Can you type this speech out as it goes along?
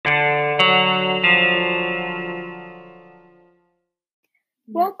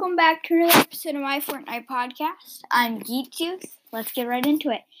Welcome back to another episode of my Fortnite podcast. I'm Geek Juice. Let's get right into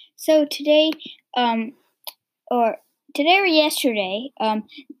it. So today, or yesterday, an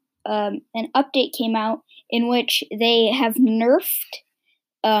update came out in which they have nerfed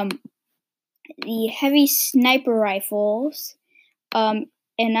the heavy sniper rifles, and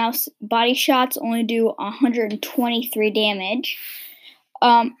now body shots only do 123 damage.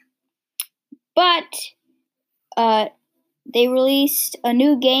 But they released a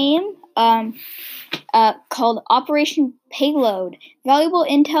new game called Operation Payload. Valuable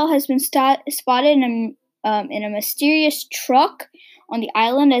intel has been spotted in a mysterious truck on the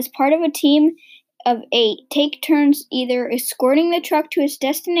island as part of a team of 8. Take turns either escorting the truck to its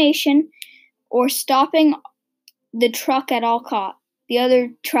destination or stopping the truck at all the other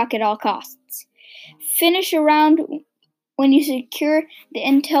truck at all costs. Finish a round when you secure the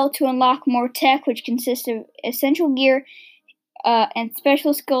intel to unlock more tech, which consists of essential gear and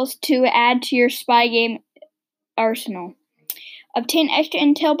special skills to add to your spy game arsenal. Obtain extra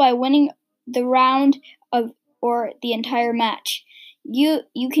intel by winning the round or the entire match. You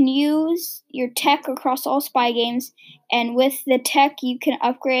can use your tech across all spy games, and with the tech you can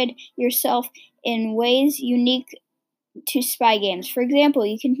upgrade yourself in ways unique to spy games. For example,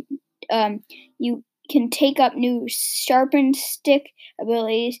 you can take up new sharpened stick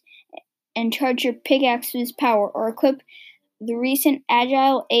abilities and charge your pickaxe's power, or equip the recent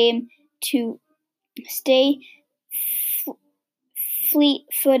agile aim to stay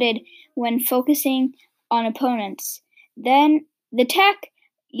fleet-footed when focusing on opponents. Then the tech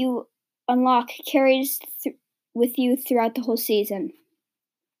you unlock carries with you throughout the whole season.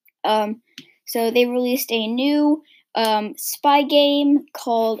 So they released a new spy game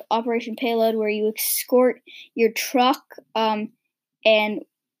called Operation Payload, where you escort your truck, and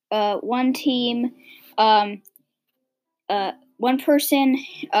one team, one person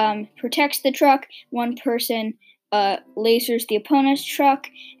protects the truck, one person lasers the opponent's truck,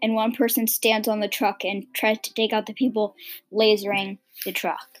 and one person stands on the truck and tries to take out the people lasering the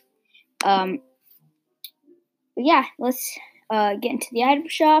truck. Let's get into the item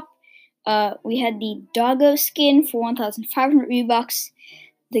shop. We had the Doggo skin for 1,500 V-Bucks,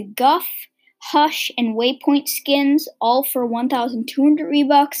 the Guff, Hush, and Waypoint skins, all for 1,200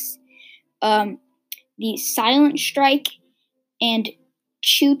 V-Bucks, the Silent Strike and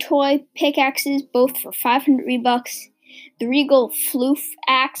Chew Toy pickaxes, both for 500 V-Bucks, the Regal Floof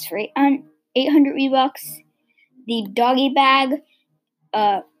axe for 800 V-Bucks, the Doggy Bag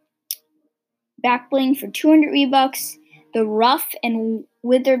back bling for 200 V-Bucks, the Rough and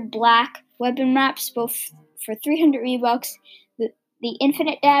Withered Black weapon wraps, both for 300 V-Bucks, the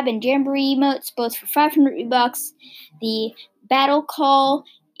Infinite Dab and Jamboree emotes, both for 500 V-Bucks, the Battle Call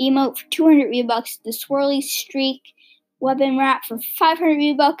emote for 200 V-Bucks, the Swirly Streak weapon wrap for 500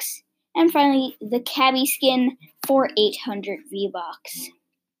 V-Bucks, and finally the Cabby skin for 800 V-Bucks.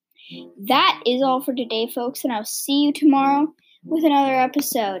 That is all for today, folks, and I'll see you tomorrow with another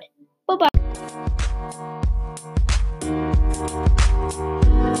episode. Bye-bye.